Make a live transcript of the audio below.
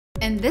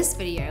In this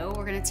video,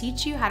 we're going to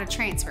teach you how to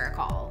transfer a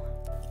call.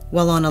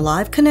 While on a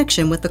live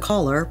connection with the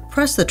caller,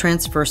 press the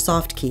transfer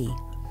soft key.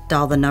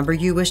 Dial the number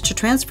you wish to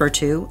transfer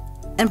to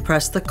and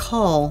press the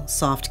call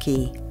soft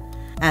key.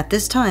 At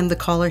this time, the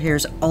caller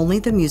hears only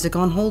the music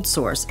on hold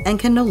source and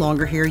can no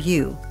longer hear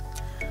you.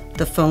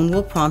 The phone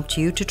will prompt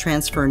you to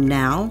transfer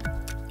now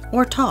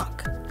or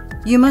talk.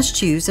 You must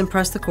choose and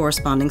press the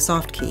corresponding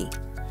soft key.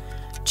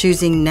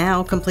 Choosing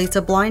now completes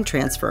a blind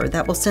transfer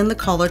that will send the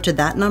caller to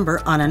that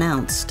number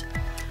unannounced,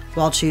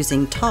 while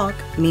choosing talk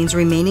means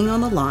remaining on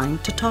the line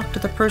to talk to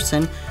the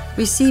person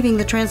receiving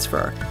the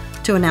transfer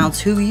to announce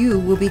who you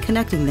will be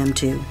connecting them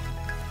to.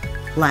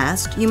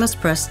 Last, you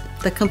must press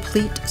the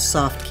complete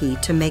soft key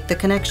to make the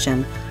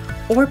connection,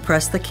 or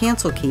press the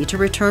cancel key to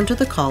return to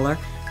the caller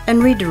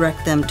and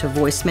redirect them to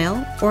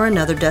voicemail or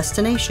another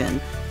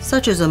destination,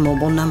 such as a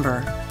mobile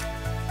number.